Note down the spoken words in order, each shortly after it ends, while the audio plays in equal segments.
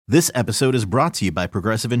This episode is brought to you by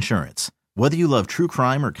Progressive Insurance. Whether you love true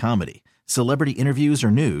crime or comedy, celebrity interviews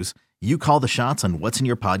or news, you call the shots on what's in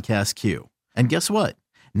your podcast queue. And guess what?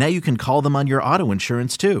 Now you can call them on your auto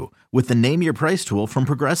insurance too with the Name Your Price tool from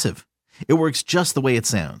Progressive. It works just the way it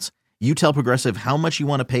sounds. You tell Progressive how much you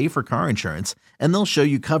want to pay for car insurance, and they'll show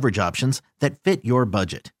you coverage options that fit your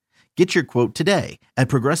budget. Get your quote today at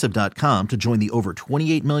Progressive.com to join the over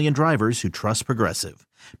 28 million drivers who trust Progressive.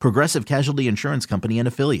 Progressive Casualty Insurance Company and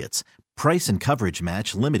Affiliates. Price and coverage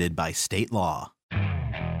match limited by state law.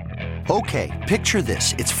 Okay, picture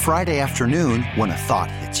this. It's Friday afternoon when a thought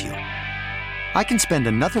hits you. I can spend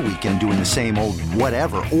another weekend doing the same old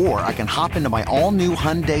whatever, or I can hop into my all-new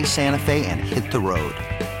Hyundai Santa Fe and hit the road.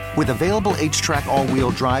 With available H-Track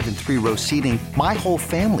all-wheel drive and 3-row seating, my whole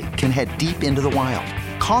family can head deep into the wild.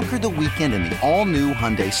 Conquer the weekend in the all-new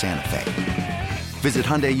Hyundai Santa Fe. Visit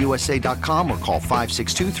HyundaiUSA.com or call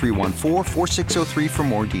 562-314-4603 for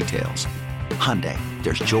more details. Hyundai,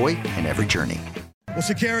 there's joy in every journey. Well,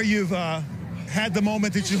 Sha'Carri, you've had the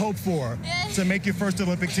moment that you hoped for to make your first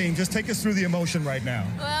Olympic team. Just take us through the emotion right now.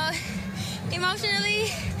 Well,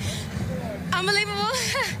 emotionally, unbelievable.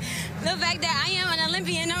 The fact that I am an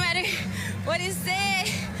Olympian, no matter what is said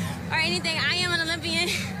or anything, I am an Olympian.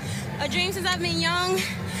 A dream since I've been young.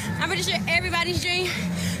 I'm pretty sure everybody's dream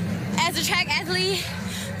as a track athlete.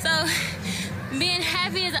 So being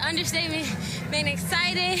happy is an understatement. Being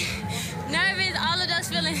excited, nervous, all of those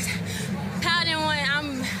feelings piled in one.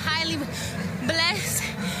 I'm highly blessed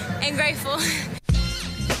and grateful.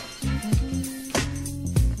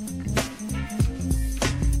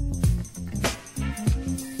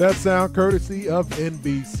 That sound courtesy of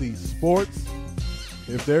NBC Sports.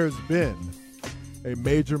 If there's been a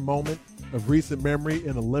major moment of recent memory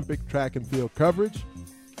in Olympic track and field coverage,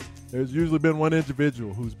 there's usually been one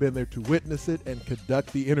individual who's been there to witness it and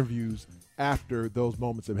conduct the interviews after those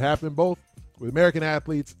moments have happened, both with American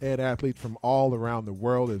athletes and athletes from all around the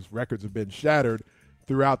world, as records have been shattered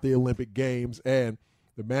throughout the Olympic Games. And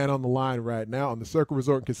the man on the line right now on the Circle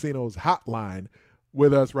Resort and Casinos hotline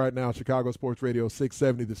with us right now, Chicago Sports Radio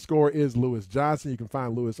 670. The Score is Lewis Johnson. You can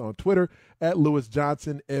find Lewis on Twitter at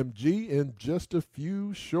LewisJohnsonMG. In just a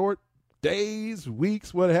few short days,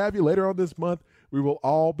 weeks, what have you, later on this month, we will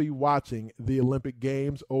all be watching the Olympic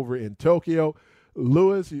Games over in Tokyo.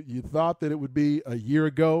 Lewis, you thought that it would be a year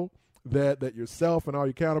ago that yourself and all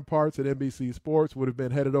your counterparts at NBC Sports would have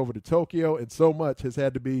been headed over to Tokyo, and so much has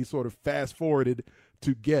had to be sort of fast-forwarded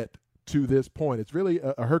to get to this point. It's really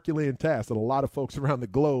a Herculean task that a lot of folks around the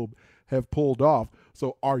globe have pulled off.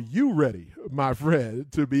 So are you ready, my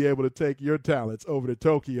friend, to be able to take your talents over to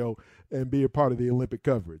Tokyo and be a part of the Olympic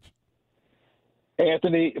coverage?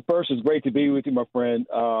 Anthony, first, it's great to be with you, my friend.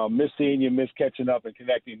 Miss seeing you, miss catching up and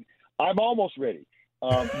connecting. I'm almost ready.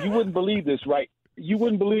 You wouldn't believe this, right? You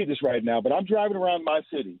wouldn't believe this right now, but I'm driving around my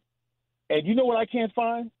city, and you know what I can't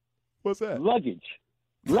find? What's that? Luggage.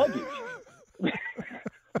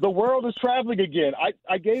 The world is traveling again.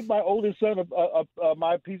 I gave my oldest son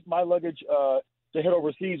my luggage to head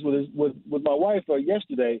overseas with my wife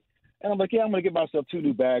yesterday, and I'm like, I'm going to get myself 2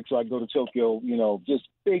 new bags so I can go to Tokyo. Just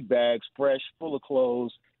big bags, fresh, full of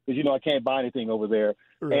clothes, because I can't buy anything over there.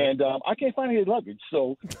 Right. And I can't find any luggage.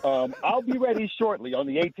 So I'll be ready shortly on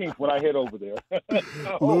the 18th when I head over there.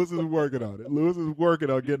 Lewis is working on it. Lewis is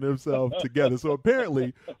working on getting himself together. So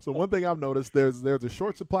apparently, one thing I've noticed, there's a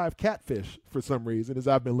short supply of catfish for some reason, as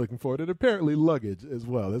I've been looking for it, and apparently luggage as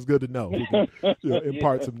well. That's good to know. We can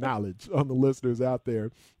impart some knowledge on the listeners out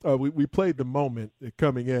there. We played the moment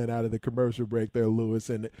coming in out of the commercial break there,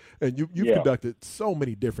 Lewis, and you've conducted so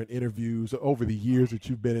many different interviews over the years that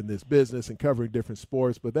you've been in this business and covering different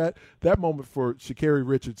sports. But that moment for Sha'Carri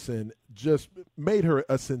Richardson just made her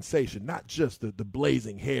a sensation, not just the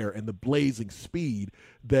blazing hair and the blazing speed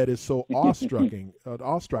that is so awe-striking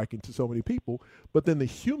to so many people, but then the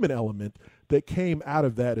human element that came out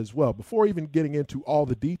of that as well. Before even getting into all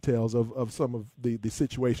the details of some of the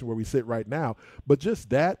situation where we sit right now, but just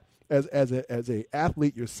that, as a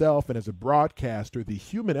athlete yourself and as a broadcaster, the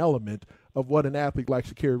human element of what an athlete like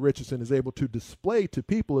Sha'Carri Richardson is able to display to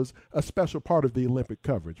people is a special part of the Olympic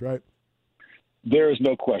coverage, right? There is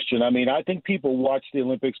no question. I mean, I think people watch the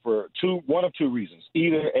Olympics for one of two reasons.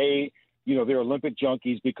 Either A, they're Olympic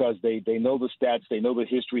junkies because they know the stats, they know the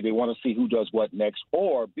history, they want to see who does what next.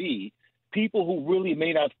 Or B, people who really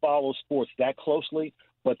may not follow sports that closely,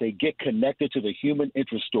 but they get connected to the human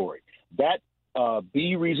interest story. That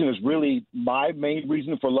B reason is really my main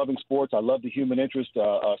reason for loving sports. I love the human interest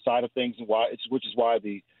side of things, and which is why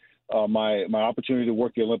my opportunity to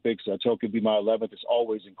work the Olympics, Tokyo be my 11th, is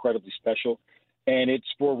always incredibly special. And it's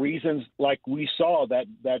for reasons like we saw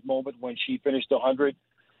that moment when she finished 100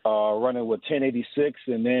 running with 1086.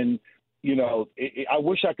 And then, I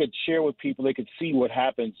wish I could share with people, they could see what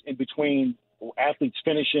happens in between athletes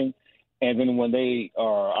finishing and then when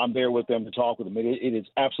I'm there with them to talk with them. It is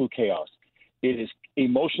absolute chaos. It is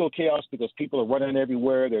emotional chaos because people are running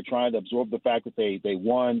everywhere. They're trying to absorb the fact that they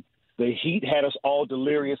won. The heat had us all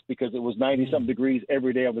delirious because it was 90-something degrees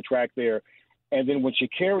every day on the track there. And then when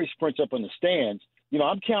Sha'Carri sprints up in the stands,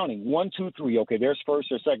 I'm counting 1, 2, 3. Okay, there's first,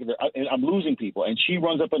 there's second. And I'm losing people. And she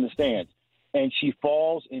runs up in the stands, and she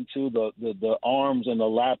falls into the arms and the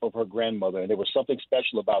lap of her grandmother. And there was something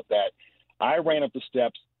special about that. I ran up the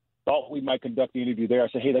steps, thought we might conduct the interview there. I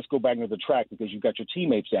said, hey, let's go back into the track because you've got your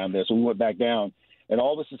teammates down there. So we went back down. And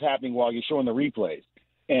all this is happening while you're showing the replays.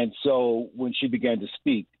 And so when she began to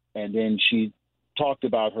speak, and then she talked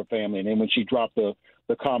about her family, and then when she dropped the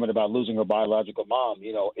comment about losing her biological mom,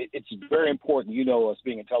 it's very important. Us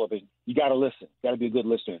being in television, you got to listen. Got to be a good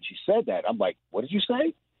listener. And she said that. I'm like, what did you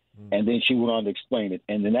say? And then she went on to explain it.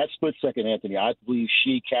 And in that split second, Anthony, I believe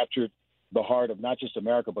she captured the heart of not just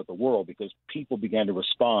America but the world because people began to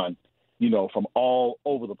respond, from all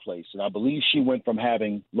over the place. And I believe she went from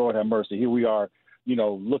having, Lord have mercy, here we are,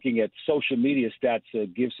 looking at social media stats to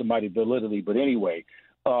give somebody validity. But anyway,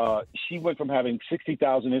 she went from having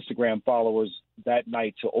 60,000 Instagram followers that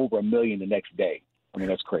night to over 1 million the next day. I mean,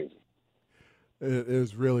 that's crazy. It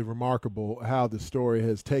is really remarkable how the story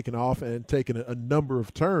has taken off and taken a number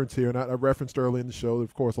of turns here. And I referenced early in the show,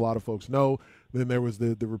 of course, a lot of folks know. Then there was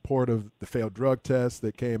the report of the failed drug test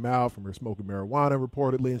that came out from her smoking marijuana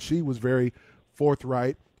reportedly. And she was very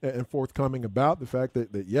forthright and forthcoming about the fact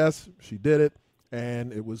that yes, she did it.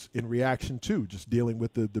 And it was in reaction to just dealing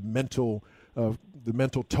with the mental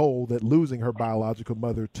toll that losing her biological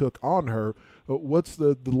mother took on her. What's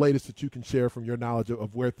the latest that you can share from your knowledge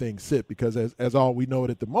of where things sit? Because as all we know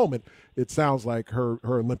it at the moment, it sounds like her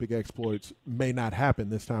Olympic exploits may not happen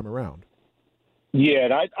this time around.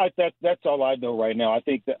 Yeah, that's all I know right now. I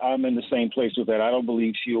think that I'm in the same place with that. I don't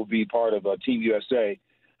believe she'll be part of Team USA.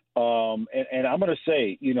 And I'm going to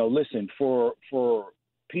say, listen, for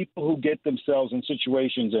people who get themselves in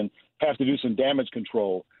situations and have to do some damage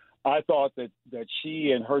control, I thought that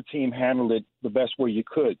she and her team handled it the best way you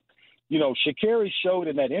could. Sha'Carri showed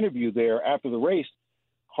in that interview there after the race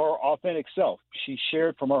her authentic self. She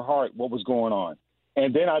shared from her heart what was going on.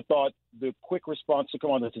 And then I thought the quick response to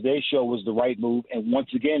come on the Today Show was the right move. And once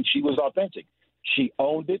again, she was authentic. She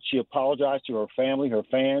owned it. She apologized to her family, her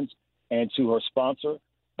fans, and to her sponsor.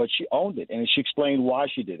 But she owned it, and she explained why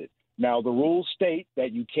she did it. Now, the rules state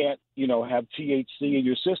that you can't, have THC in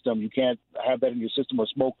your system. You can't have that in your system or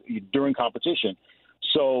smoke during competition.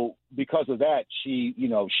 So because of that, she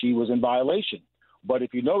was in violation. But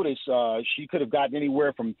if you notice, she could have gotten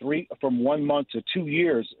anywhere from 1 month to 2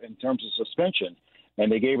 years in terms of suspension.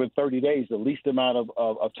 And they gave her 30 days, the least amount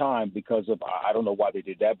of time because of, I don't know why they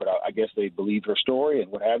did that, but I guess they believed her story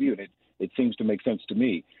and what have you. And it seems to make sense to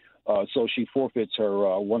me. So she forfeits her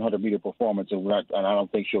 100-meter performance, and I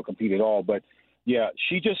don't think she'll compete at all. But, yeah,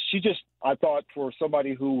 she just I thought for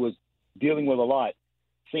somebody who was dealing with a lot,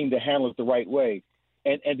 seemed to handle it the right way.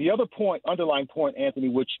 And the other underlying point, Anthony,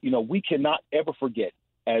 which, we cannot ever forget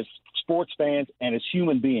as sports fans and as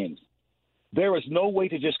human beings, there is no way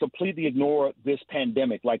to just completely ignore this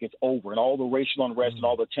pandemic like it's over and all the racial unrest and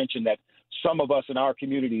all the tension that some of us in our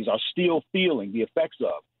communities are still feeling the effects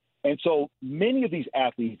of. And so many of these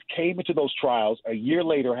athletes came into those trials a year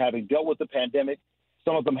later having dealt with the pandemic.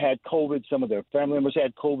 Some of them had COVID. Some of their family members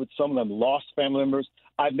had COVID. Some of them lost family members.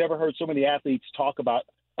 I've never heard so many athletes talk about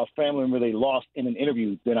a family member they lost in an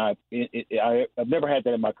interview than I've never had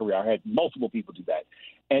that in my career. I had multiple people do that.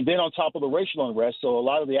 And then on top of the racial unrest, so a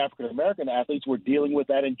lot of the African-American athletes were dealing with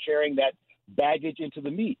that and carrying that baggage into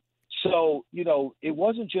the meet. So, it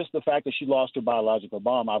wasn't just the fact that she lost her biological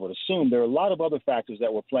mom. I would assume there are a lot of other factors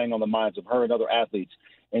that were playing on the minds of her and other athletes.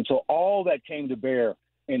 And so all that came to bear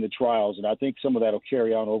in the trials, and I think some of that will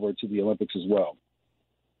carry on over to the Olympics as well.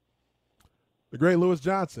 The great Lewis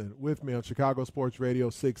Johnson with me on Chicago Sports Radio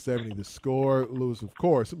 670 The Score. Lewis, of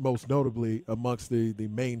course, most notably amongst the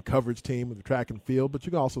main coverage team of the track and field, but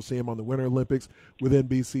you can also see him on the Winter Olympics with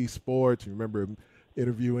NBC Sports. You remember him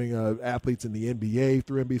interviewing athletes in the NBA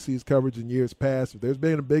through NBC's coverage in years past. If there's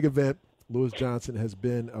been a big event, Lewis Johnson has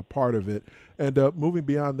been a part of it. And moving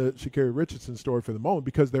beyond the Sha'Carri Richardson story for the moment,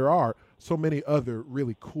 because there are so many other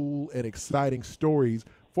really cool and exciting stories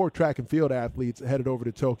for track and field athletes headed over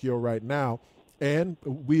to Tokyo right now. And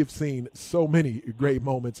we have seen so many great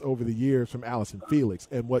moments over the years from Allison Felix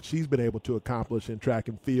and what she's been able to accomplish in track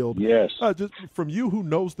and field. Yes. Just from you who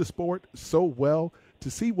knows the sport so well, to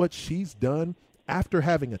see what she's done after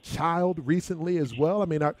having a child recently as well. I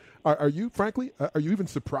mean, are you, frankly, are you even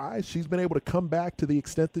surprised she's been able to come back to the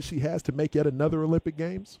extent that she has to make yet another Olympic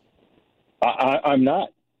Games? I'm not.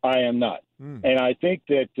 I am not. And I think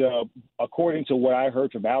that according to what I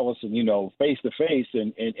heard from Allison, face to face,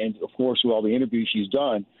 and of course with all the interviews she's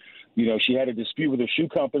done, she had a dispute with her shoe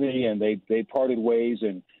company, and they parted ways,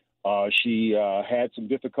 and she had some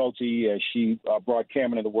difficulty as she brought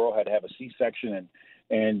Cameron in the world, had to have a C-section,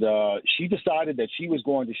 and she decided that she was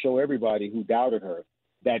going to show everybody who doubted her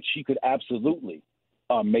that she could absolutely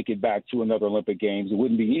make it back to another Olympic Games. It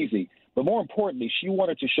wouldn't be easy, but more importantly, she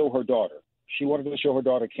wanted to show her daughter. She wanted to show her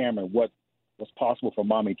daughter Cameron what was possible for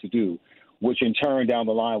mommy to do, which in turn down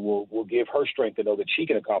the line will give her strength to know that she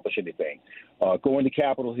can accomplish anything. Going to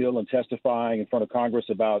Capitol Hill and testifying in front of Congress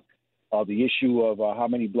about the issue of how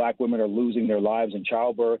many black women are losing their lives in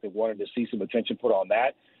childbirth and wanted to see some attention put on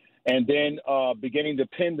that. And then beginning to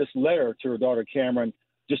pen this letter to her daughter Cameron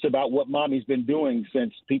just about what mommy's been doing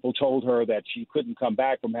since people told her that she couldn't come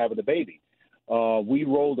back from having a baby. We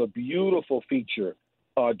rolled a beautiful feature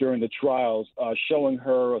during the trials showing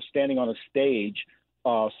her standing on a stage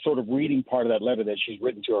sort of reading part of that letter that she's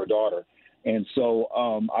written to her daughter. And so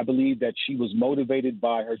I believe that she was motivated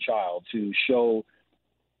by her child to show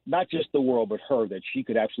not just the world, but her, that she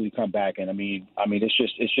could absolutely come back. And I mean,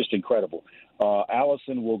 it's just incredible.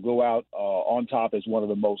 Allison will go out on top as one of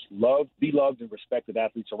the most beloved and respected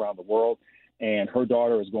athletes around the world. And her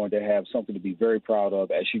daughter is going to have something to be very proud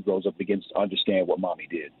of as she grows up, begins to understand what mommy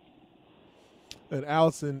did. And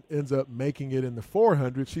Allison ends up making it in the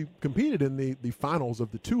 400. She competed in the finals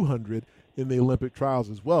of the 200 in the Olympic trials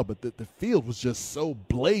as well. But the field was just so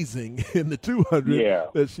blazing in the 200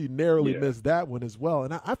 that she narrowly missed that one as well.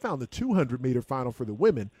 And I found the 200-meter final for the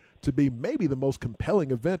women to be maybe the most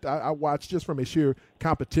compelling event I watched, just from a sheer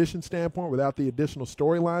competition standpoint without the additional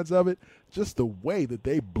storylines of it. Just the way that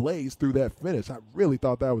they blazed through that finish, I really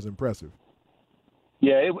thought that was impressive.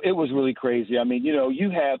 Yeah, it was really crazy. I mean, you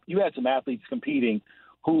had some athletes competing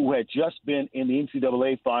who had just been in the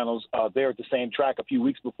NCAA finals there at the same track a few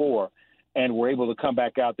weeks before and were able to come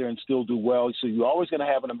back out there and still do well. So you're always going to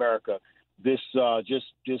have in America this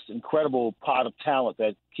just incredible pot of talent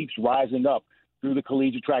that keeps rising up through the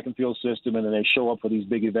collegiate track and field system, and then they show up for these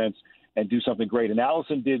big events and do something great. And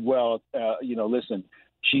Allison did well. Listen,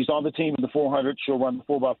 she's on the team in the 400. She'll run the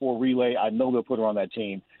 4x4 relay. I know they'll put her on that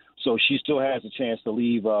team. So she still has a chance to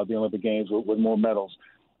leave the Olympic Games with more medals.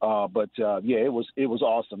 It was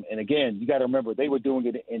awesome. And again, you got to remember, they were doing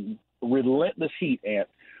it in relentless heat. And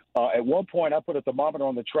at one point, I put a thermometer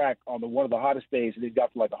on the track on one of the hottest days, and it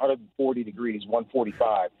got to like 140 degrees,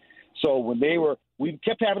 145. So when we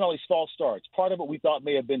kept having all these false starts. Part of it we thought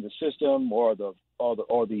may have been the system or the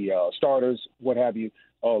starters, what have you.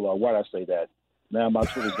 Oh Lord, why did I say that? Now my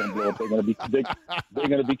Twitter's going to blow up. They're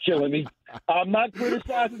going to be killing me. I'm not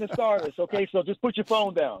criticizing the starters, okay? So just put your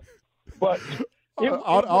phone down. But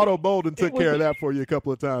Otto Bolden took care of that for you a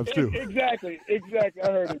couple of times too. Exactly. I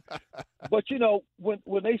heard it. But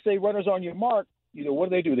when they say runners on your mark, what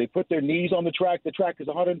do? They put their knees on the track. The track is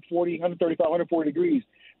 140, 135, 140 degrees,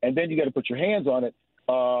 and then you got to put your hands on it.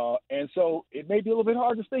 And so it may be a little bit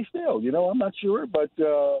hard to stay still. I'm not sure, but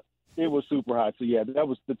it was super hot. So yeah, that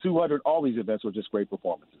was the 200. All these events were just great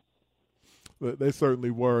performances. They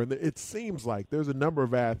certainly were. And it seems like there's a number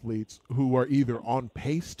of athletes who are either on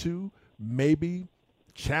pace to maybe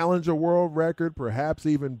challenge a world record, perhaps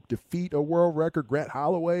even defeat a world record. Grant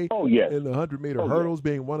Holloway in the 100-meter hurdles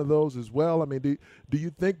being one of those as well. I mean, do you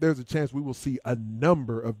think there's a chance we will see a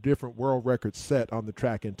number of different world records set on the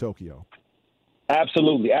track in Tokyo?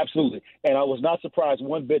 Absolutely. And I was not surprised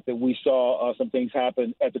one bit that we saw some things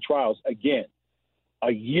happen at the trials. Again,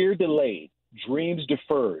 a year delayed, dreams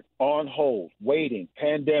deferred, on hold, waiting,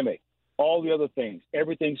 pandemic, all the other things.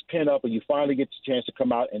 Everything's pinned up, and you finally get the chance to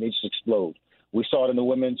come out, and they just explode. We saw it in the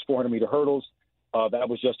women's 400-meter hurdles. That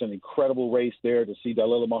was just an incredible race there to see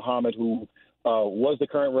Dalilah Muhammad, who was the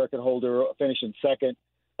current record holder, finishing second.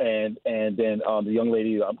 And then the young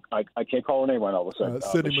lady, I can't call her name right now all of a sudden.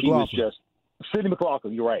 Sydney McLaughlin. Sydney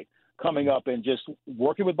McLaughlin, you're right, coming up and just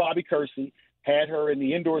working with Bobby Kersey, had her in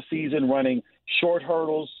the indoor season running short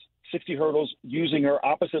hurdles, 60 hurdles, using her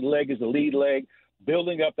opposite leg as the lead leg,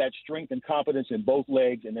 building up that strength and confidence in both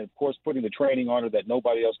legs, and then, of course, putting the training on her that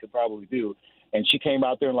nobody else could probably do. And she came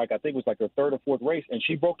out there and, I think it was like her third or fourth race, and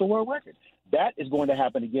she broke the world record. That is going to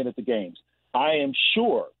happen again at the Games. I am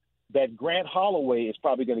sure that Grant Holloway is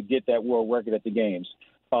probably going to get that world record at the Games.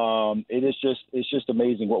 It's just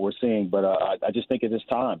amazing what we're seeing, but I just think at this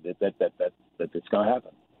time that it's going to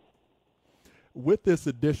happen. With this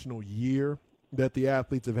additional year that the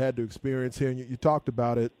athletes have had to experience here, and you talked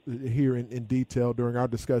about it here in detail during our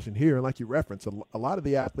discussion here, and like you referenced, a lot of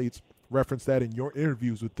the athletes referenced that in your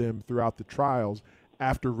interviews with them throughout the trials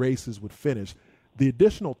after races would finish. The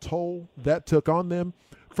additional toll that took on them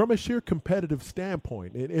from a sheer competitive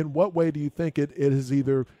standpoint, in what way do you think it has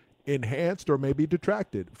either enhanced or maybe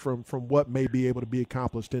detracted from what may be able to be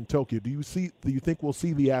accomplished in Tokyo? Do you think we'll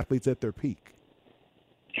see the athletes at their peak?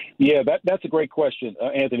 Yeah, that's a great question,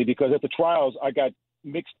 Anthony, because at the trials I got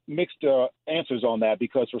mixed answers on that,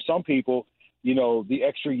 because for some people, the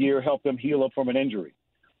extra year helped them heal up from an injury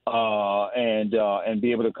and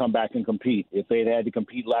be able to come back and compete. If they'd had to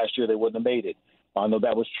compete last year, they wouldn't have made it. I know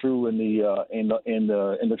that was true in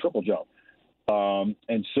the triple jump.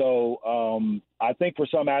 And so I think for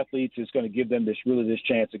some athletes, it's going to give them this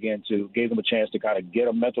chance again give them a chance to kind of get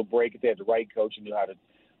a mental break if they had the right coach and knew how to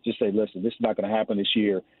just say, listen, this is not going to happen this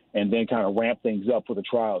year, and then kind of ramp things up for the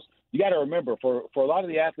trials. You got to remember, for a lot of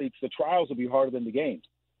the athletes, the trials will be harder than the games,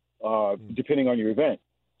 depending on your event.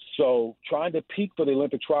 So trying to peak for the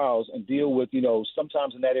Olympic trials and deal with,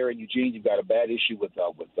 sometimes in that area in Eugene, you've got a bad issue with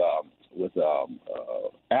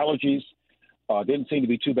allergies. Didn't seem to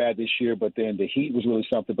be too bad this year, but then the heat was really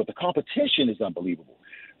something. But the competition is unbelievable.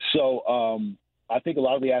 So I think a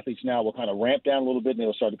lot of the athletes now will kind of ramp down a little bit, and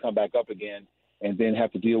they'll start to come back up again, and then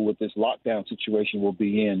have to deal with this lockdown situation we'll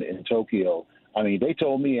be in Tokyo. I mean, they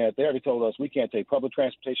already told us we can't take public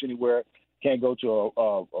transportation anywhere, can't go to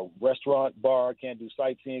a restaurant, bar, can't do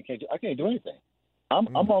sightseeing, I can't do anything. I'm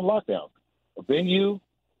on lockdown. A venue,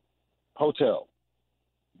 hotel.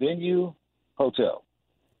 Venue, hotel.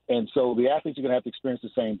 And so the athletes are going to have to experience the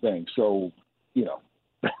same thing. So,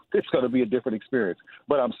 it's going to be a different experience.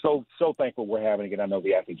 But I'm so thankful we're having it, and I know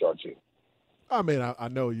the athletes are too. I mean, I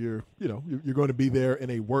know you're going to be there in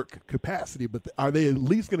a work capacity, but are they at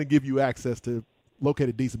least going to give you access to locate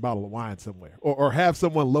a decent bottle of wine somewhere, or have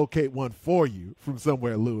someone locate one for you from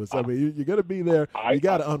somewhere, Lewis? I mean, you're going to be there. You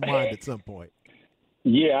got to unwind at some point.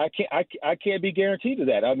 Yeah, I can't be guaranteed of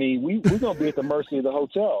that. I mean, we're going to be at the mercy of the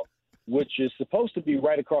hotel, which is supposed to be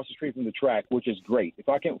right across the street from the track, which is great.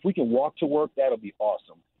 If we can walk to work, that'll be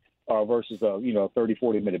awesome. Versus a 30,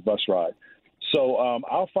 40-minute bus ride. So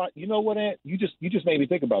I'll find. You know what, Ant? You just made me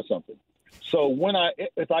think about something. So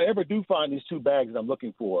if I ever do find these 2 bags that I'm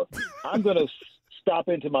looking for, I'm gonna stop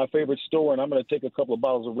into my favorite store, and I'm gonna take a couple of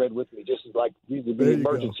bottles of red with me, just like these are the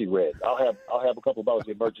emergency red. I'll have a couple of bottles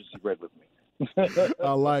of emergency red with me.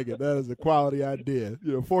 I like it. That is a quality idea.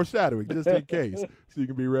 Foreshadowing, just in case, so you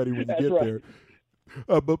can be ready when you get there.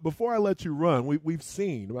 But before I let you run, we've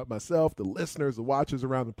seen, about myself, the listeners, the watchers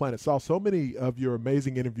around the planet, saw so many of your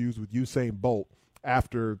amazing interviews with Usain Bolt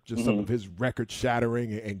after just some of his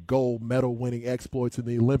record-shattering and gold medal-winning exploits in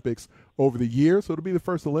the Olympics over the years. So it'll be the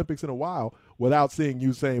first Olympics in a while without seeing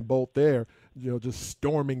Usain Bolt there, just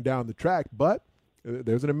storming down the track. But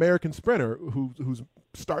there's an American sprinter who's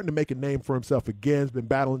starting to make a name for himself again. He's been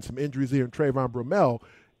battling some injuries here in Trayvon Bromell.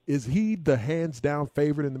 Is he the hands-down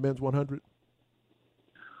favorite in the men's 100?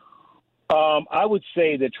 I would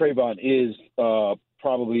say that Trayvon is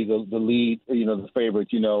probably the lead, the favorite.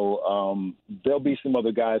 There'll be some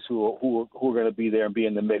other guys who are going to be there and be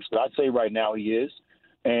in the mix, but I'd say right now he is.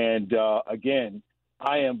 And again,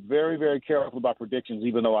 I am very, very careful about predictions,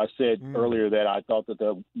 even though I said earlier that I thought that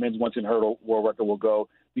the men's 110 hurdle world record will go,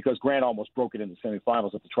 because Grant almost broke it in the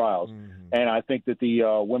semifinals at the trials. And I think that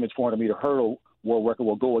the women's 400-meter hurdle world record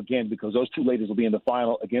will go again, because those 2 ladies will be in the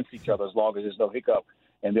final against each other as long as there's no hiccup,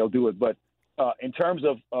 and they'll do it. But in terms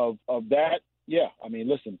of that, yeah, I mean,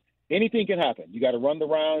 listen, anything can happen. You got to run the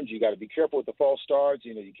rounds. You got to be careful with the false starts.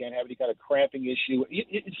 You can't have any kind of cramping issue.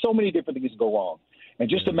 So many different things go wrong. And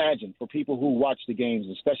just imagine, for people who watch the games,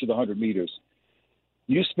 especially the 100 meters,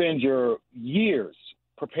 you spend your years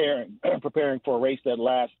preparing for a race that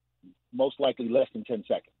lasts most likely less than 10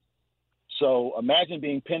 seconds. So imagine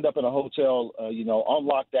being pinned up in a hotel, on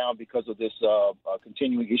lockdown because of this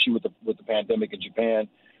continuing issue with the pandemic in Japan.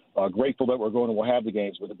 Grateful that we're going and we'll have the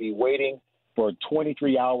games, but to be waiting for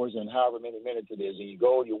 23 hours and however many minutes it is, and you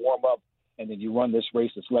go, you warm up, and then you run this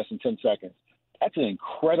race that's less than 10 seconds. That's an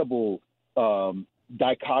incredible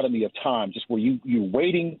dichotomy of time, just where you're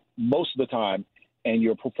waiting most of the time, and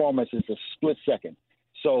your performance is a split second.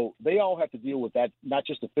 So they all have to deal with that, not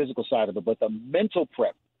just the physical side of it, but the mental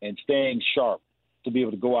prep and staying sharp to be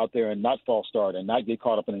able to go out there and not false start and not get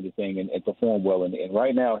caught up in anything and perform well. And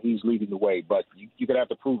right now he's leading the way, but you're going to have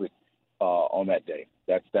to prove it on that day.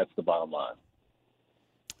 That's the bottom line.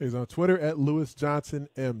 He's on Twitter at Lewis Johnson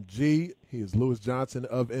MG. He is Lewis Johnson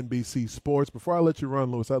of NBC Sports. Before I let you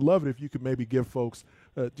run, Lewis, I'd love it if you could maybe give folks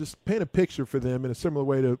just paint a picture for them in a similar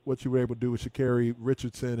way to what you were able to do with Sha'Carri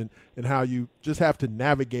Richardson and how you just have to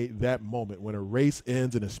navigate that moment when a race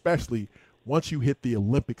ends, and especially once you hit the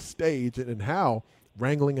Olympic stage, and how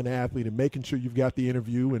wrangling an athlete and making sure you've got the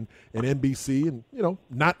interview and NBC, and, you know,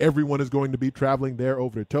 not everyone is going to be traveling there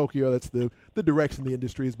over to Tokyo. That's the direction the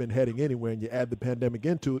industry has been heading anyway, and you add the pandemic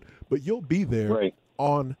into it, but you'll be there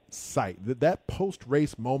on site. That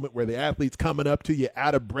post-race moment where the athlete's coming up to you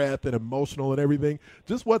out of breath and emotional and everything,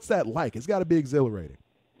 just what's that like? It's got to be exhilarating.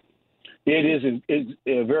 It is.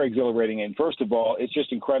 It's very exhilarating, and first of all, it's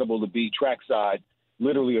just incredible to be trackside,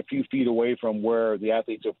 literally a few feet away from where the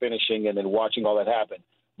athletes are finishing and then watching all that happen.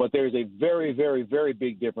 But there's a very, very, very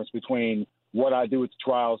big difference between what I do at the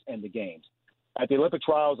trials and the games. At the Olympic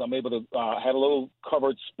trials, I'm able to have a little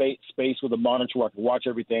covered space with a monitor where I can watch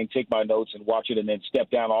everything, take my notes and watch it, and then step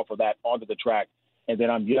down off of that onto the track. And then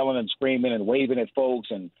I'm yelling and screaming and waving at folks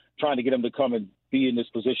and trying to get them to come and be in this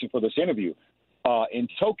position for this interview. In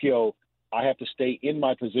Tokyo, I have to stay in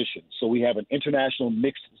my position. So we have an international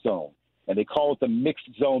mixed zone. And they call it the mixed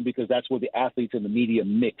zone because that's where the athletes and the media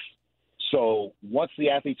mix. So once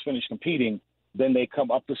the athletes finish competing, then they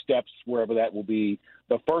come up the steps, wherever that will be.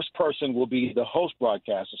 The first person will be the host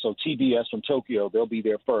broadcaster. So TBS from Tokyo, they'll be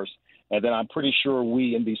there first. And then I'm pretty sure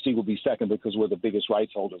we, NBC, will be second because we're the biggest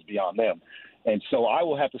rights holders beyond them. And so I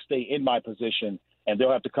will have to stay in my position, and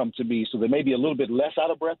they'll have to come to me. So they may be a little bit less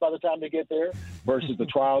out of breath by the time they get there versus the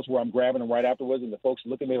trials where I'm grabbing them right afterwards and the folks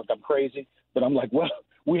look at me like I'm crazy. But I'm like, well,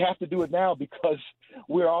 we have to do it now because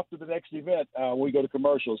we're off to the next event when we go to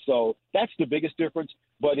commercials. So that's the biggest difference.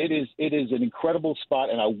 But it is an incredible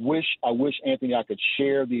spot, and I wish, Anthony, I could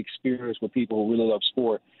share the experience with people who really love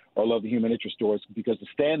sport or love the human interest stories, because to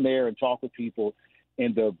stand there and talk with people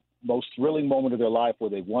in the most thrilling moment of their life where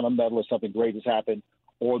they've won a medal or something great has happened,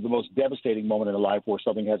 or the most devastating moment in their life where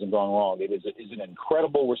something hasn't gone wrong, it is an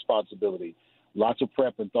incredible responsibility. Lots of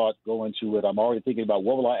prep and thought go into it. I'm already thinking about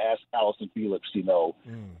what will I ask Allison Felix,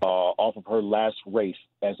 off of her last race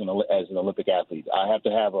as an Olympic athlete. I have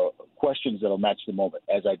to have questions that will match the moment,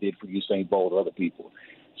 as I did for Usain Bolt or other people.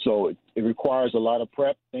 So it requires a lot of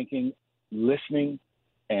prep, thinking, listening,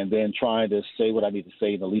 and then trying to say what I need to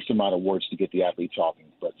say in the least amount of words to get the athlete talking.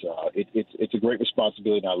 But it's a great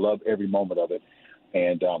responsibility, and I love every moment of it.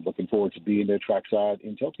 And I'm looking forward to being there trackside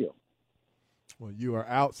in Tokyo. Well, you are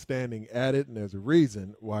outstanding at it, and there's a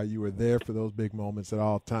reason why you are there for those big moments at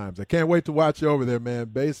all times. I can't wait to watch you over there, man.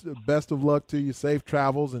 Best of luck to you. Safe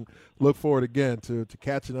travels, and look forward again to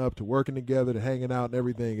catching up, to working together, to hanging out, and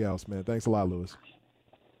everything else, man. Thanks a lot, Lewis.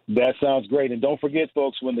 That sounds great. And don't forget,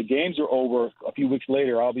 folks, when the games are over a few weeks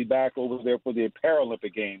later, I'll be back over there for the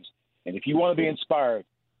Paralympic Games. And if you want to be inspired,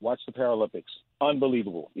 watch the Paralympics.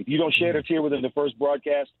 Unbelievable. If you don't shed a tear within the first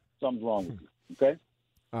broadcast, something's wrong with you. Okay?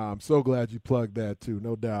 I'm so glad you plugged that, too.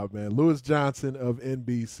 No doubt, man. Lewis Johnson of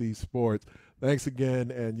NBC Sports. Thanks again,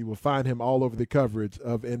 and you will find him all over the coverage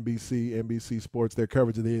of NBC Sports, their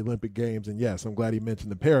coverage of the Olympic Games. And, yes, I'm glad he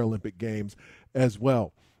mentioned the Paralympic Games as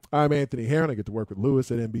well. I'm Anthony Herron. I get to work with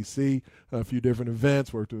Lewis at NBC, a few different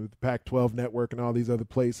events, worked with the Pac-12 Network and all these other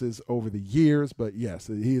places over the years. But, yes,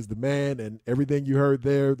 he is the man, and everything you heard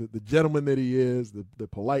there, the gentleman that he is, the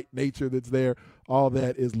polite nature that's there, all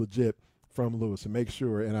that is legit from Lewis. And make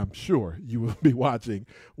sure, and I'm sure you will be watching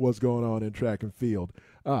what's going on in track and field.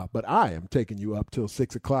 But I am taking you up till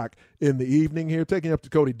 6 o'clock in the evening here, taking you up to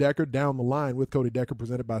Cody Decker, Down the Line with Cody Decker,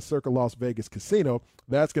 presented by Circa Las Vegas Casino.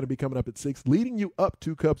 That's going to be coming up at 6, leading you up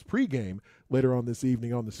to Cubs pregame later on this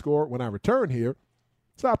evening on The Score. When I return here,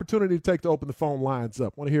 it's an opportunity to open the phone lines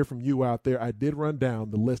up. Want to hear from you out there. I did run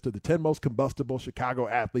down the list of the 10 most combustible Chicago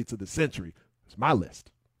athletes of the century. It's my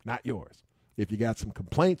list, not yours. If you got some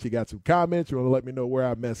complaints, you got some comments, you want to let me know where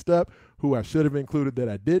I messed up, who I should have included that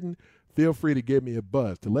I didn't, feel free to give me a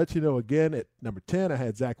buzz. To let you know again, at number 10, I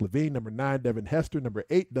had Zach LaVine. Number 9, Devin Hester. Number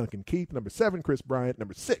 8, Duncan Keith. Number 7, Chris Bryant.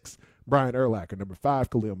 Number 6, Brian Urlacher. Number 5,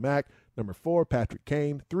 Khalil Mack. Number 4, Patrick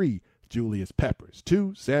Kane. 3, Julius Peppers.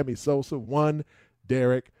 2, Sammy Sosa. 1,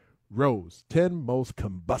 Derrick Rose. 10 most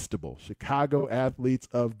combustible Chicago athletes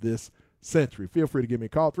of this century. Feel free to give me a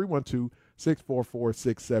call, 312-644-6767,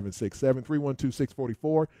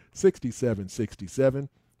 312-644-6767.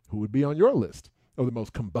 Who would be on your list of the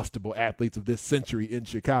most combustible athletes of this century in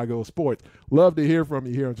Chicago sports? Love to hear from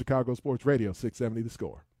you here on Chicago Sports Radio, 670 The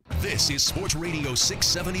Score. This is Sports Radio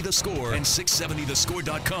 670 The Score and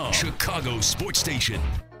 670thescore.com, Chicago Sports Station.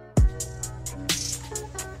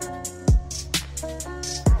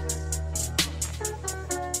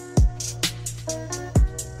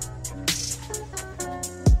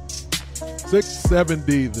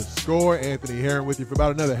 670 the score. Anthony Herron with you for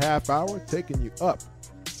about another half hour, taking you up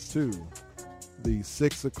to the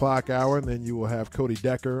 6 o'clock hour, and then you will have Cody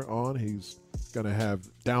Decker on. He's going to have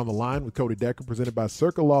Down the Line with Cody Decker, presented by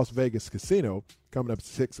Circa Las Vegas Casino, coming up at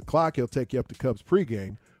 6 o'clock. He'll take you up to Cubs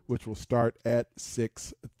pregame, which will start at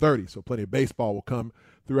 6:30. So plenty of baseball will come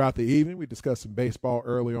throughout the evening. We discussed some baseball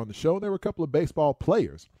earlier on the show. There were a couple of baseball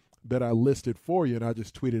players that I listed for you, and I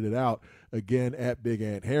just tweeted it out again at Big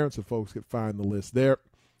Ant Herron so folks could find the list there.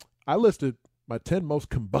 I listed my 10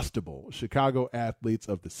 most combustible Chicago athletes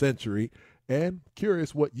of the century, and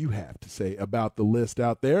curious what you have to say about the list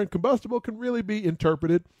out there. And combustible can really be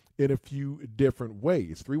interpreted in a few different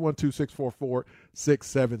ways.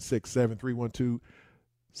 312-644-6767,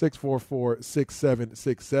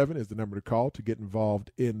 312-644-6767 is the number to call to get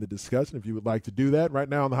involved in the discussion if you would like to do that. Right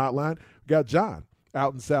now on the hotline, we got John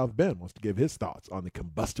out in South Bend, wants to give his thoughts on the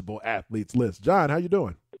combustible athletes list. John, how you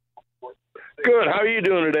doing? Good. How are you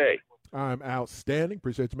doing today? I'm outstanding.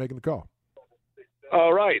 Appreciate you making the call.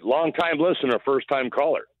 All right. Long-time listener, first-time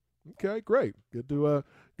caller. Okay, great. Good to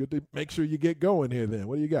make sure you get going here then.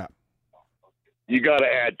 What do you got? You got to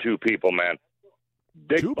add two people, man.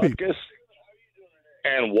 Dick Butkus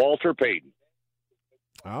and Walter Payton.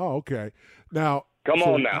 Oh, okay. Now, come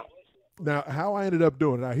on now. Now, how I ended up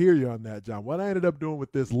doing it, I hear you on that, John. What I ended up doing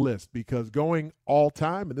with this list, because going all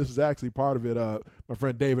time, and this is actually part of it, my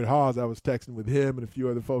friend David Hawes, I was texting with him and a few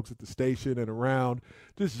other folks at the station and around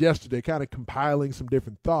just yesterday, kind of compiling some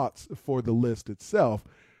different thoughts for the list itself.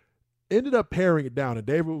 Ended up paring it down, and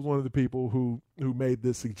David was one of the people who made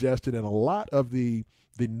this suggestion, and a lot of the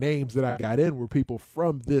names that I got in were people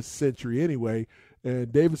from this century anyway,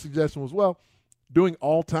 and David's suggestion was, well, doing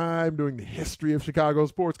all time, doing the history of Chicago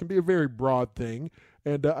sports can be a very broad thing.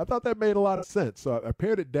 And I thought that made a lot of sense. So I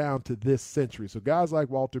pared it down to this century. So guys like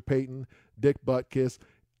Walter Payton, Dick Butkus,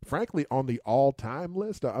 frankly, on the all-time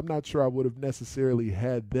list, I'm not sure I would have necessarily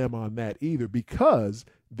had them on that either, because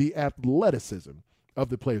the athleticism of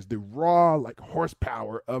the players, the raw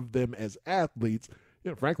horsepower of them as athletes,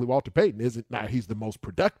 frankly, Walter Payton he's the most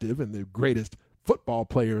productive and the greatest football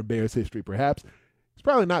player in Bears history, perhaps. It's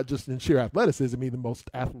probably not just in sheer athleticism, he's the most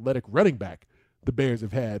athletic running back the Bears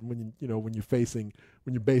have had when you're basing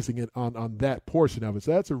it on that portion of it.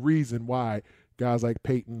 So that's a reason why guys like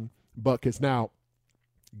Payton, Butkus. Now,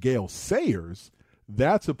 Gale Sayers,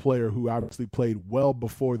 that's a player who obviously played well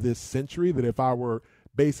before this century, that if I were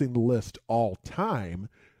basing the list all time,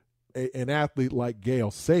 an athlete like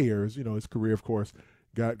Gale Sayers, his career, of course,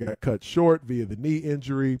 got cut short via the knee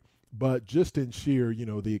injury. But just in sheer,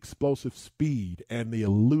 the explosive speed and the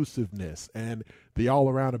elusiveness and the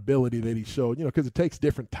all-around ability that he showed, because it takes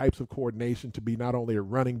different types of coordination to be not only a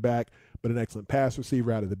running back, but an excellent pass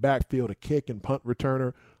receiver out of the backfield, a kick and punt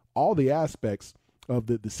returner, all the aspects of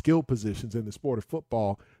the skill positions in the sport of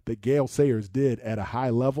football that Gale Sayers did at a high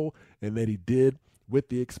level, and that he did with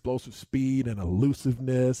the explosive speed and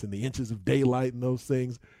elusiveness and the inches of daylight and those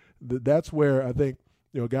things. That's where I think,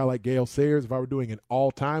 a guy like Gale Sayers, if I were doing an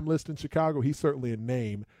all-time list in Chicago, he's certainly a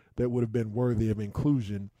name that would have been worthy of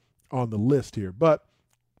inclusion on the list here. But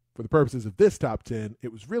for the purposes of this top 10,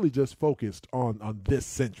 it was really just focused on this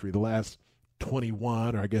century, the last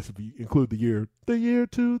 21, or I guess if you include the year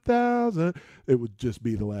 2000, it would just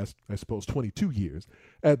be the last, I suppose, 22 years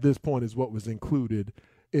at this point is what was included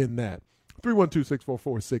in that.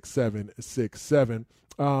 312-644-6767.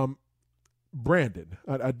 Brandon,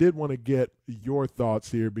 I did want to get your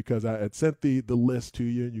thoughts here, because I had sent the list to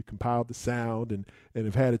you and you compiled the sound and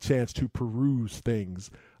have had a chance to peruse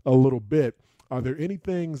things a little bit. Are there any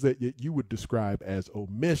things that you would describe as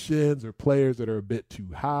omissions or players that are a bit too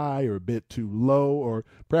high or a bit too low, or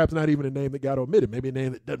perhaps not even a name that got omitted, maybe a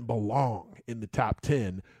name that doesn't belong in the top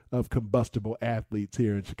 10 of combustible athletes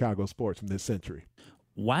here in Chicago sports from this century?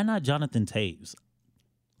 Why not Jonathan Toews?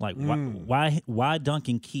 Why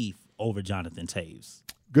Duncan Keith over Jonathan Toews?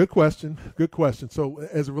 Good question. So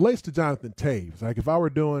as it relates to Jonathan Toews, if I were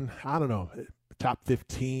doing, I don't know, top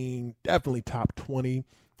 15, definitely top 20,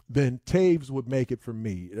 then Toews would make it for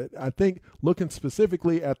me. I think looking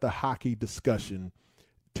specifically at the hockey discussion,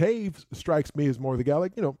 Toews strikes me as more the guy,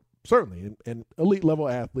 certainly an elite level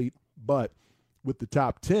athlete, but with the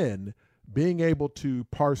top 10, being able to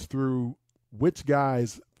parse through which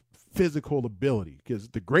guys physical ability, because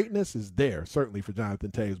the greatness is there certainly for Jonathan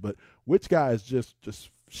Toews, but which guys just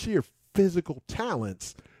sheer physical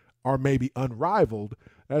talents are maybe unrivaled.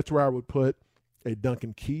 That's where I would put a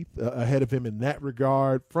Duncan Keith ahead of him in that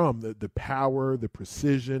regard, from the power, the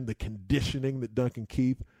precision, the conditioning that Duncan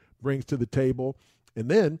Keith brings to the table. And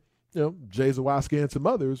then Jay Zawaski and some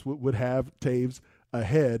others would have Toews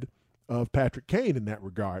ahead of Patrick Kane in that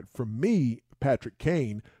regard. For me, Patrick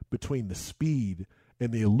Kane, between the speed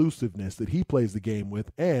and the elusiveness that he plays the game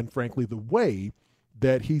with, and frankly, the way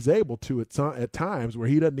that he's able to at times where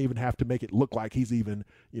he doesn't even have to make it look like he's even,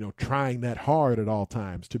 trying that hard at all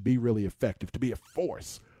times to be really effective, to be a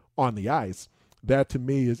force on the ice. That to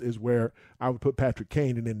me is where I would put Patrick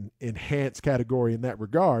Kane in an enhanced category in that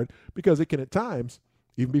regard, because it can at times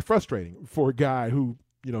even be frustrating for a guy who,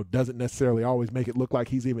 doesn't necessarily always make it look like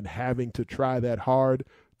he's even having to try that hard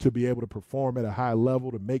to be able to perform at a high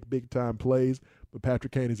level, to make big time plays. But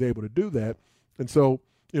Patrick Kane is able to do that. And so,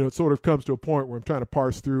 it sort of comes to a point where I'm trying to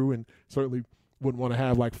parse through, and certainly wouldn't want to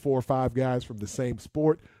have like 4 or 5 guys from the same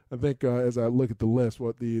sport. I think as I look at the list,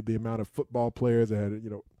 what the amount of football players I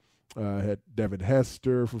had Devin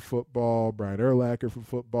Hester for football, Brian Urlacher for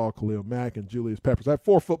football, Khalil Mack, and Julius Peppers. I had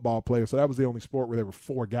 4 football players, so that was the only sport where there were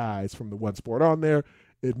 4 guys from the one sport on there,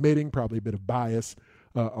 admitting probably a bit of bias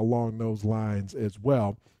along those lines as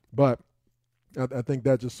well. But I think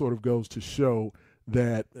that just sort of goes to show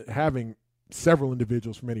that having several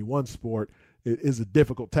individuals from any one sport is a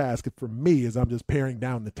difficult task for me, as I'm just paring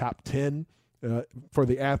down the top 10 for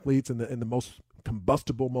the athletes and the most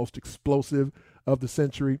combustible, most explosive of the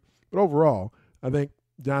century. But overall, I think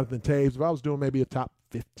Jonathan Toews, if I was doing maybe a top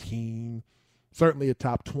 15, certainly a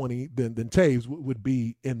top 20, then Toews would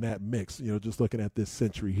be in that mix, just looking at this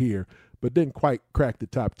century here. But didn't quite crack the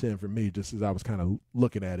top 10 for me, just as I was kind of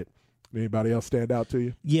looking at it. Anybody else stand out to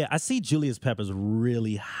you? Yeah, I see Julius Peppers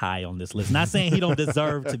really high on this list. Not saying he don't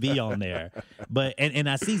deserve to be on there, but and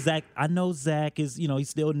I see Zach. I know Zach is, he's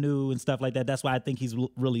still new and stuff like that. That's why I think he's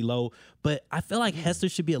really low. But I feel like Hester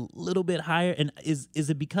should be a little bit higher. And is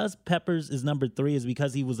it because Peppers is number 3? Is it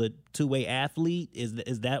because he was a two-way athlete?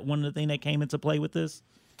 Is that one of the things that came into play with this?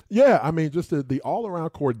 Yeah, I mean, just the all-around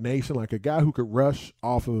coordination, like a guy who could rush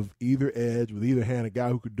off of either edge with either hand, a guy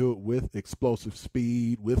who could do it with explosive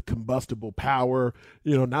speed, with combustible power,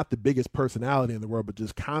 not the biggest personality in the world, but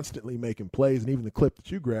just constantly making plays. And even the clip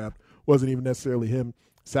that you grabbed wasn't even necessarily him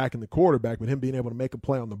sacking the quarterback, but him being able to make a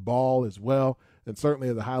play on the ball as well. And certainly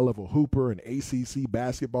as a high-level hooper and ACC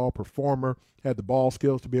basketball performer, had the ball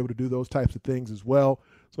skills to be able to do those types of things as well.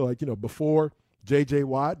 So, before J.J.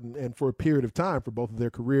 Watt and for a period of time for both of their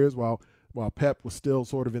careers, while Pep was still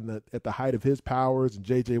sort of at the height of his powers and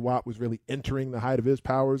J.J. Watt was really entering the height of his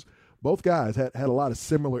powers, both guys had a lot of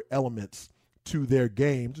similar elements to their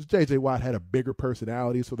game. Just J.J. Watt had a bigger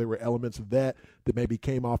personality, so there were elements of that maybe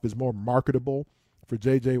came off as more marketable for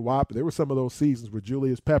J.J. Watt. But there were some of those seasons where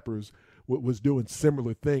Julius Peppers was doing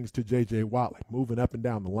similar things to J.J. Watt, like moving up and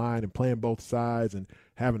down the line and playing both sides and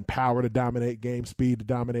having power to dominate games, speed to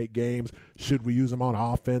dominate games. Should we use him on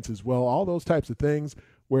offense as well? All those types of things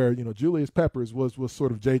where, Julius Peppers was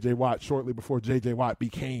sort of J.J. Watt shortly before J.J. Watt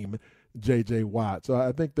became J.J. Watt. So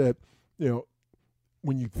I think that,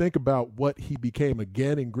 when you think about what he became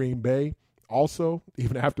again in Green Bay, also,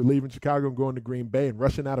 even after leaving Chicago and going to Green Bay and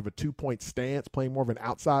rushing out of a 2-point stance, playing more of an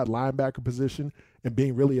outside linebacker position and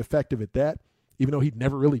being really effective at that, even though he'd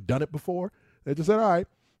never really done it before, they just said, all right,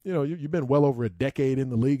 you've been well over a decade in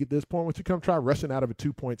the league at this point. Why don't you come try rushing out of a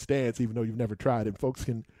 2-point stance, even though you've never tried it? Folks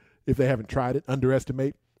can, if they haven't tried it,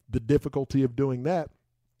 underestimate the difficulty of doing that.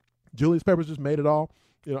 Julius Peppers just made it all,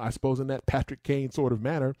 I suppose in that Patrick Kane sort of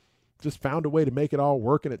manner, just found a way to make it all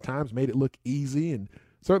work, and at times made it look easy and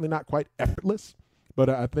certainly not quite effortless. But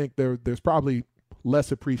I think there's probably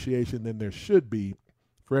less appreciation than there should be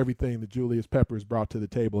for everything that Julius Peppers brought to the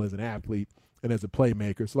table as an athlete and as a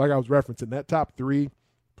playmaker. So like I was referencing, that top 3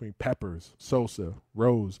 between Peppers, Sosa,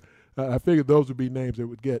 Rose, I figured those would be names that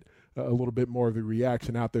would get a little bit more of a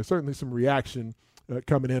reaction out there. Certainly some reaction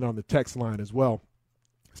coming in on the text line as well.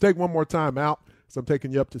 Let's take one more time out. So I'm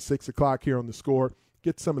taking you up to 6 o'clock here on The Score.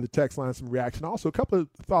 Get some of the text line, some reaction. Also, a couple of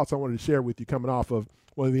thoughts I wanted to share with you coming off of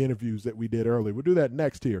one of the interviews that we did earlier. We'll do that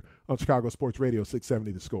next here on Chicago Sports Radio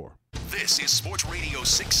 670 The Score. This is Sports Radio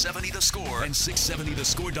 670 The Score and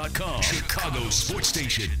 670thescore.com, Chicago's sports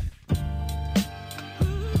station.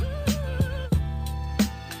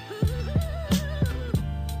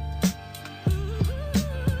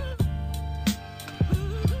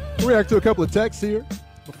 We'll react to a couple of texts here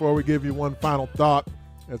before we give you one final thought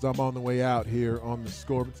as I'm on the way out here on The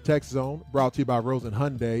Score. It's Text Zone, brought to you by Rosen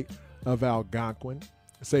Hyundai of Algonquin.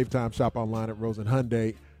 Save time, shop online at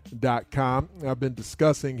rosenhyundai.com. I've been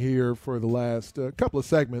discussing here for the last couple of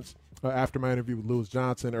segments after my interview with Lewis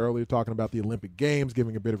Johnson earlier, talking about the Olympic Games,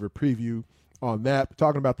 giving a bit of a preview on that,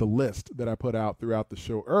 talking about the list that I put out throughout the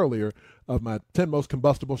show earlier of my 10 most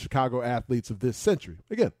combustible Chicago athletes of this century.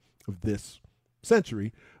 Again, of this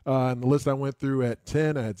century. And the list I went through at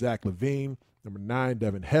 10, I had Zach LaVine. Number 9,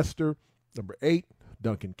 Devin Hester. Number 8,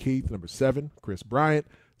 Duncan Keith. Number 7, Chris Bryant.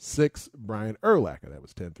 6, Brian Urlacher. That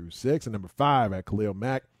was 10 through 6. And number 5, I had Khalil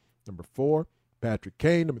Mack. Number 4, Patrick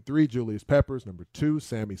Kane. Number 3, Julius Peppers. Number 2,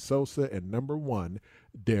 Sammy Sosa. And number 1,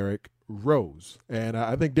 Derrick Rose. And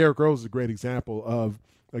I think Derrick Rose is a great example of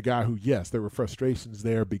a guy who, yes, there were frustrations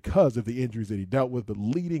there because of the injuries that he dealt with, but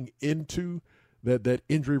leading into that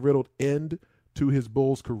injury-riddled end to his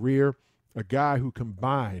Bulls career, a guy who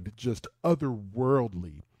combined just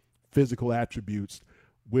otherworldly physical attributes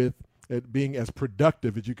with it being as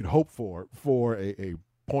productive as you could hope for a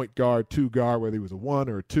point guard, 2 guard, whether he was a 1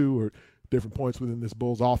 or a 2 or different points within this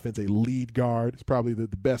Bulls offense, a lead guard. It's probably the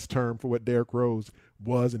best term for what Derrick Rose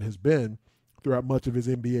was and has been throughout much of his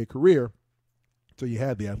NBA career. So you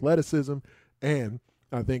had the athleticism, and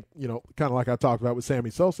I think, kind of like I talked about with Sammy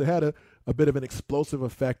Sosa, had a bit of an explosive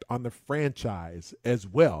effect on the franchise as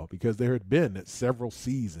well, because there had been several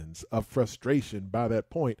seasons of frustration by that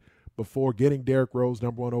point before getting Derrick Rose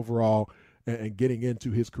number 1 overall and getting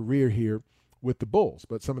into his career here with the Bulls.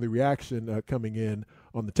 But some of the reaction coming in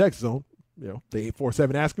on the text zone, the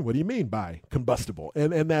 847 asking, what do you mean by combustible?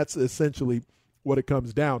 And that's essentially what it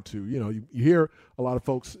comes down to. You hear a lot of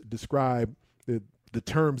folks describe the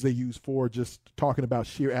terms they use for just talking about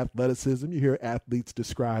sheer athleticism. You hear athletes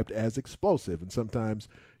described as explosive. And sometimes,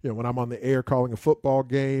 when I'm on the air calling a football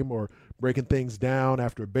game or breaking things down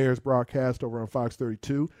after a Bears broadcast over on Fox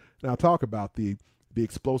 32, and I'll talk about the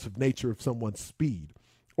explosive nature of someone's speed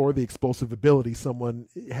or the explosive ability someone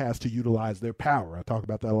has to utilize their power. I talk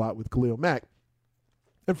about that a lot with Khalil Mack.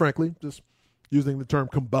 And frankly, just using the term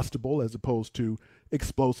combustible as opposed to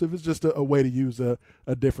explosive is just a way to use a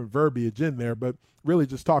different verbiage in there, but really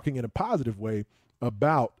just talking in a positive way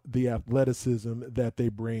about the athleticism that they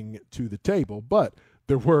bring to the table. But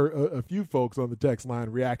there were a few folks on the text line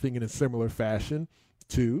reacting in a similar fashion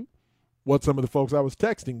to what some of the folks I was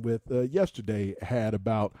texting with yesterday had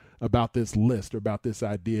about this list or about this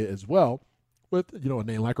idea as well, with a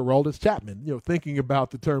name like Aroldis Chapman, thinking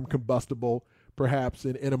about the term combustible perhaps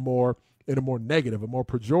in a more negative, a more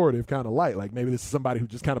pejorative kind of light. Like maybe this is somebody who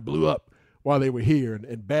just kind of blew up while they were here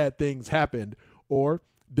and bad things happened, or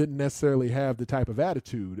didn't necessarily have the type of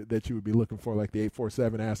attitude that you would be looking for, like the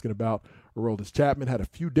 847 asking about Aroldis Chapman. Had a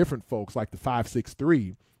few different folks like the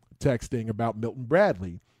 563 texting about Milton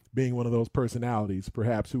Bradley being one of those personalities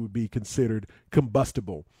perhaps who would be considered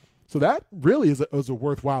combustible. So that really is a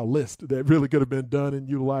worthwhile list that really could have been done in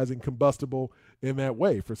utilizing combustible in that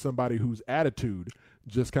way for somebody whose attitude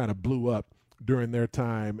just kind of blew up during their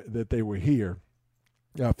time that they were here.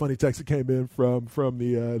 Funny text that came in from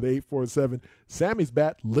the 847. Sammy's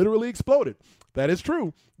bat literally exploded. That is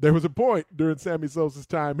true. There was a point during Sammy Sosa's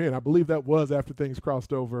time here, and I believe that was after things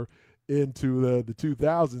crossed over into the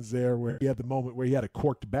 2000s there, where he had the moment where he had a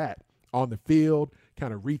corked bat on the field,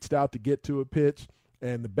 kind of reached out to get to a pitch,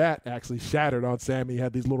 and the bat actually shattered on Sammy. He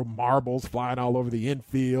had these little marbles flying all over the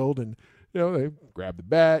infield, and they grabbed the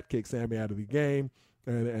bat, kicked Sammy out of the game,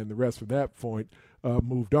 and the rest from that point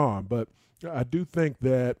moved on. But I do think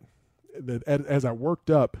that as I worked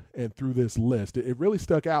up and through this list, it really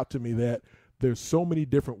stuck out to me that there's so many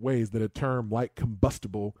different ways that a term like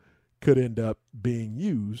combustible could end up being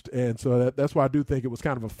used. And so that's why I do think it was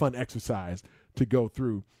kind of a fun exercise to go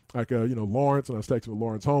through. Like, Lawrence, and I was texting with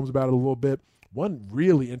Lawrence Holmes about it a little bit. One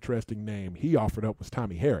really interesting name he offered up was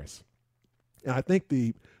Tommy Harris. And I think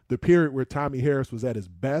the period where Tommy Harris was at his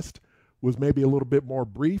best was maybe a little bit more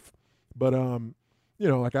brief, but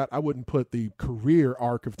I wouldn't put the career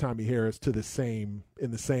arc of Tommy Harris in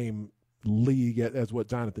the same league as what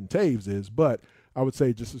Jonathan Taves is, but I would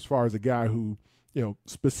say just as far as a guy who,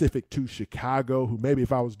 specific to Chicago, who maybe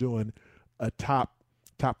if I was doing a top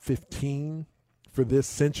 15 for this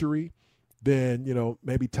century, then,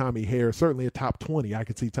 maybe Tommy Harris, certainly a top 20, I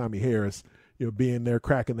could see Tommy Harris, being there,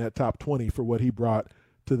 cracking that top 20 for what he brought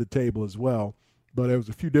to the table as well. But there was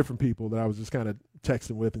a few different people that I was just kind of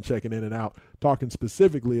texting with and checking in and out, talking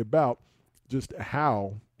specifically about just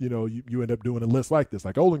how, you end up doing a list like this.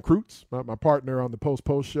 Like Olin Kreutz, my partner on the Post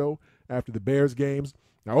show after the Bears games.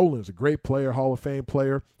 Now, Olin is a great player, Hall of Fame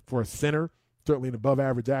player for a center, certainly an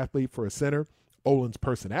above-average athlete for a center. Olin's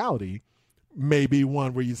personality may be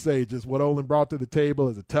one where you say just what Olin brought to the table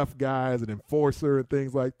as a tough guy, as an enforcer and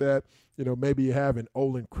things like that. Maybe you have an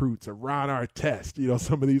Olin Kreutz, a Ron Artest,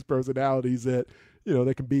 some of these personalities that,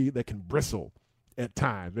 that can bristle at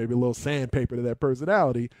times, maybe a little sandpaper to that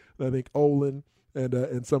personality. And I think Olin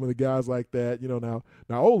and some of the guys like that, now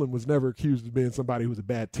Olin was never accused of being somebody who was a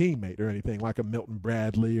bad teammate or anything like a Milton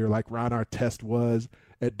Bradley or like Ron Artest was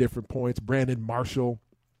at different points. Brandon Marshall.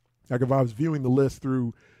 Like if I was viewing the list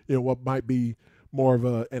through, what might be more of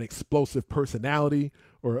an explosive personality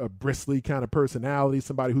or a bristly kind of personality,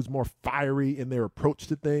 somebody who's more fiery in their approach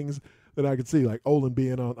to things, then I could see like Olin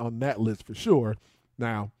being on that list for sure.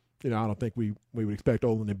 Now, I don't think we would expect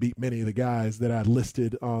Olin to beat many of the guys that I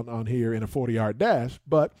listed on here in a 40-yard dash,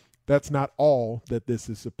 but that's not all that this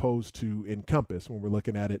is supposed to encompass when we're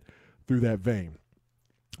looking at it through that vein.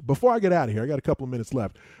 Before I get out of here, I got a couple of minutes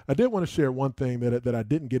left. I did want to share one thing that I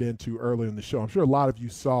didn't get into earlier in the show. I'm sure a lot of you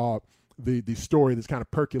saw the story that's kind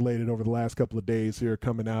of percolated over the last couple of days here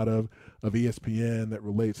coming out of ESPN that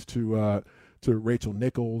relates to Rachel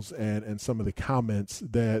Nichols and some of the comments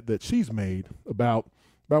that she's made about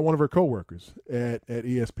one of her coworkers at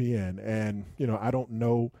ESPN. And, I don't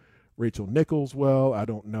know Rachel Nichols well. I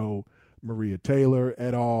don't know Maria Taylor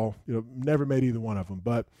at all. Never met either one of them.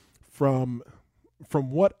 But from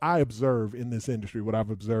what I observe in this industry, what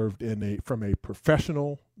I've observed from a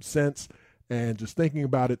professional sense, and just thinking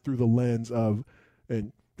about it through the lens of,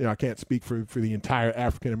 and I can't speak for the entire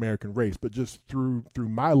African American race, but just through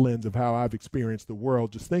my lens of how I've experienced the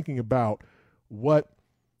world, just thinking about what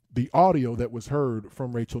the audio that was heard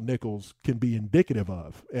from Rachel Nichols can be indicative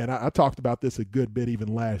of. And I talked about this a good bit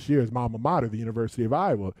even last year as my alma mater, the University of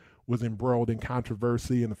Iowa, was embroiled in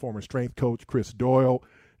controversy, and the former strength coach, Chris Doyle,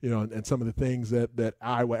 and some of the things that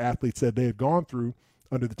Iowa athletes said they had gone through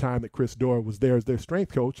under the time that Chris Doyle was there as their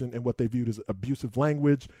strength coach, and what they viewed as abusive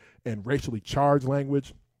language and racially charged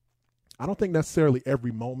language. I don't think necessarily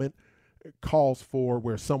every moment calls for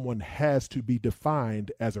where someone has to be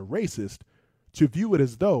defined as a racist to view it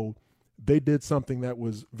as though they did something that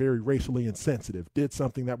was very racially insensitive, did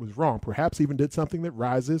something that was wrong, perhaps even did something that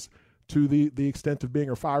rises to the extent of being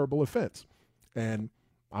a fireable offense. And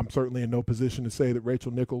I'm certainly in no position to say that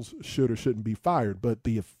Rachel Nichols should or shouldn't be fired, but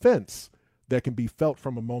the offense that can be felt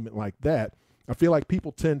from a moment like that, I feel like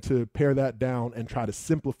people tend to pare that down and try to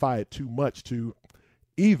simplify it too much to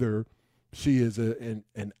either she is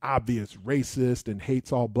an obvious racist and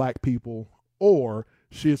hates all black people, or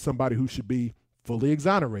she is somebody who should be fully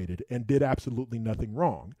exonerated and did absolutely nothing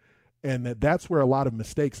wrong. And that's where a lot of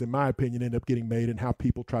mistakes, in my opinion, end up getting made in how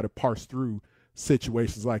people try to parse through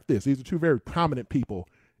situations like this. These are two very prominent people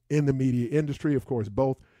in the media industry, of course,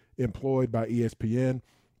 both employed by ESPN.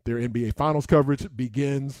 Their NBA Finals coverage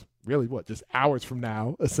begins really just hours from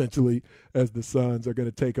now, essentially, as the Suns are going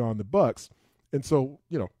to take on the Bucks. And so,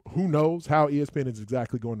 who knows how ESPN is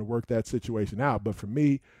exactly going to work that situation out. But for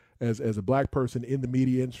me, as a black person in the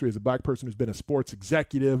media industry, as a black person who's been a sports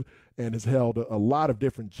executive and has held a lot of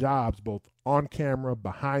different jobs, both on camera,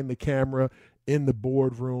 behind the camera, in the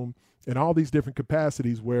boardroom, and all these different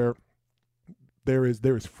capacities where there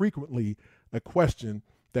is frequently a question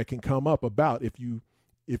that can come up about if you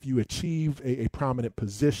achieve a prominent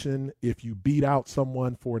position, if you beat out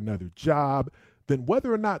someone for another job, then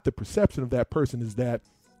whether or not the perception of that person is that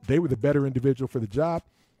they were the better individual for the job,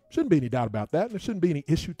 shouldn't be any doubt about that. And there shouldn't be any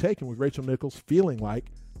issue taken with Rachel Nichols feeling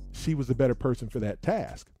like she was the better person for that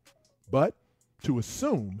task. But to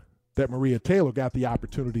assume that Maria Taylor got the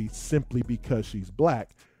opportunity simply because she's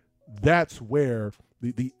black, that's where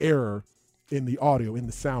the error in the audio, in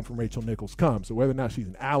the sound from Rachel Nichols comes. So whether or not she's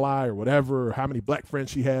an ally or whatever, or how many black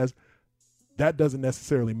friends she has, that doesn't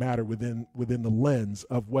necessarily matter within the lens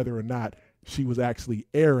of whether or not she was actually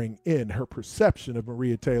erring in her perception of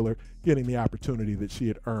Maria Taylor getting the opportunity that she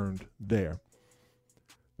had earned there.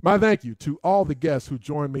 My thank you to all the guests who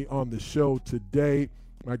joined me on the show today.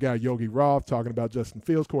 My guy Yogi Roth talking about Justin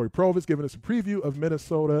Fields, Corey Provis giving us a preview of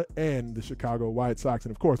Minnesota and the Chicago White Sox,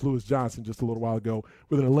 and of course Lewis Johnson just a little while ago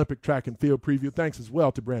with an Olympic track and field preview. Thanks as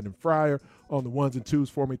well to Brandon Fryer on the ones and twos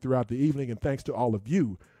for me throughout the evening, and thanks to all of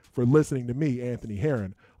you for listening to me, Anthony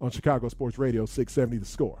Herron, on Chicago Sports Radio 670 The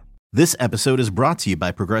Score. This episode is brought to you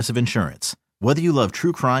by Progressive Insurance. Whether you love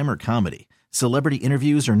true crime or comedy, celebrity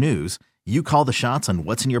interviews or news, you call the shots on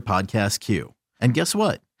what's in your podcast queue. And guess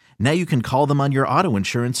what? Now you can call them on your auto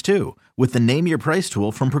insurance too with the Name Your Price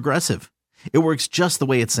tool from Progressive. It works just the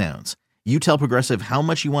way it sounds. You tell Progressive how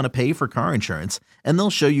much you want to pay for car insurance, and they'll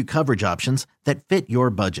show you coverage options that fit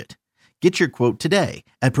your budget. Get your quote today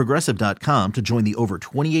at Progressive.com to join the over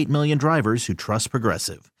 28 million drivers who trust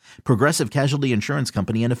Progressive. Progressive Casualty Insurance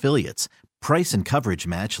Company and Affiliates. Price and coverage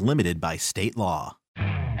match limited by state law.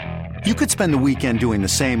 You could spend the weekend doing the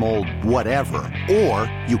same old whatever,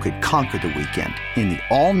 or you could conquer the weekend in the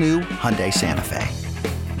all-new Hyundai Santa Fe.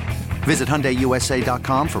 Visit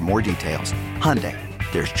HyundaiUSA.com for more details. Hyundai,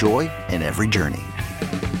 there's joy in every journey.